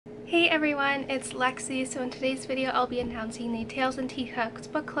Hey everyone, it's Lexie. So in today's video I'll be announcing the Tales and Teacups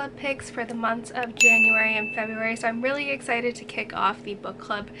book club picks for the months of January and February. So I'm really excited to kick off the book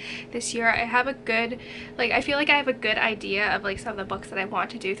club this year. I have a good, I feel like I have a good idea of some of the books that I want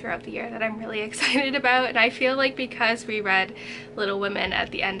to do throughout the year that I'm really excited about. And I feel like because we read Little Women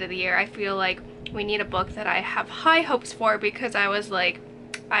at the end of the year, I feel like we need a book that I have high hopes for, because I was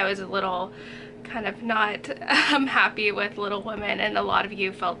a little kind of not happy with Little Women, and a lot of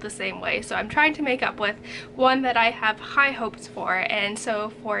you felt the same way. So I'm trying to make up with one that I have high hopes for. And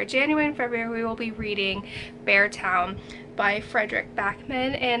so for January and February we will be reading Beartown by Fredrik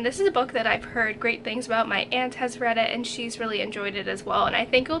Backman, and this is a book that I've heard great things about. My aunt has read it and she's really enjoyed it as well, and I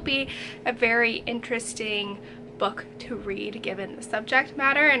think it'll be a very interesting book to read given the subject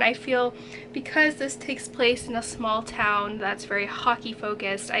matter. And I feel because this takes place in a small town that's very hockey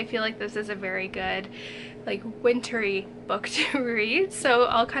focused, I feel like this is a very good wintry book to read. So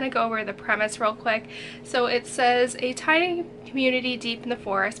I'll kind of go over the premise real quick. So it says, a tiny community deep in the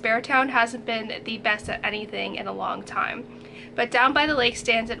forest, Beartown hasn't been the best at anything in a long time. But down by the lake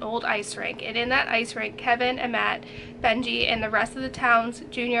stands an old ice rink, and in that ice rink, Kevin and Matt, Benji, and the rest of the town's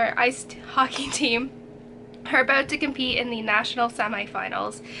junior ice hockey team are about to compete in the national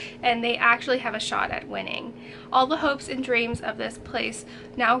semifinals, and they actually have a shot at winning. All the hopes and dreams of this place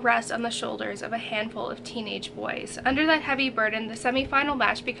now rest on the shoulders of a handful of teenage boys. Under that heavy burden, the semifinal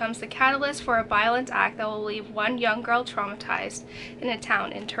match becomes the catalyst for a violent act that will leave one young girl traumatized in a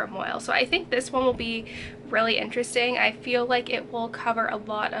town in turmoil. So I think this one will be really interesting. I feel like it will cover a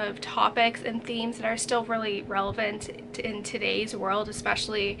lot of topics and themes that are still really relevant in today's world,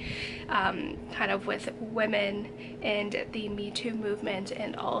 especially kind of with women and the Me Too movement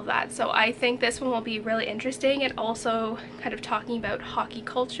and all of that. So I think this one will be really interesting, and also kind of talking about hockey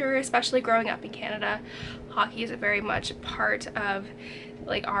culture, especially growing up in Canada. Hockey is very much part of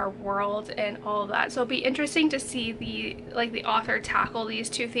our world and all of that. So it'll be interesting to see the author tackle these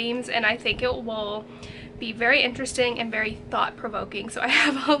two themes, and I think it will be very interesting and very thought-provoking. So I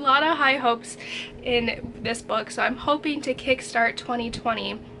have a lot of high hopes in this book. So I'm hoping to kickstart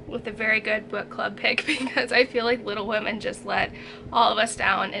 2020 with a very good book club pick, because I feel like Little Women just let all of us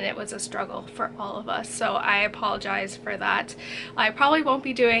down and it was a struggle for all of us. So I apologize for that. I probably won't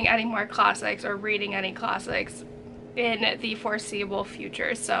be doing any more classics or reading any classics in the foreseeable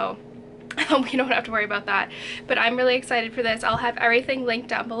future, so we don't have to worry about that. But I'm really excited for this. I'll have everything linked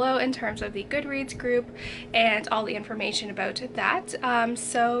down below in terms of the Goodreads group and all the information about that.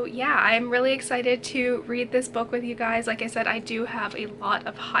 So yeah, I'm really excited to read this book with you guys. Like I said, I do have a lot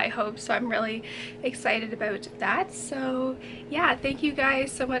of high hopes, so I'm really excited about that. So yeah, thank you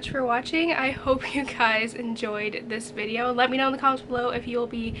guys so much for watching. I hope you guys enjoyed this video. Let me know in the comments below if you'll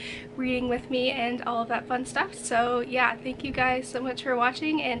be reading with me and all of that fun stuff. So yeah, thank you guys so much for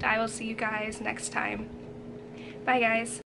watching, and I will see you guys next time. Bye guys.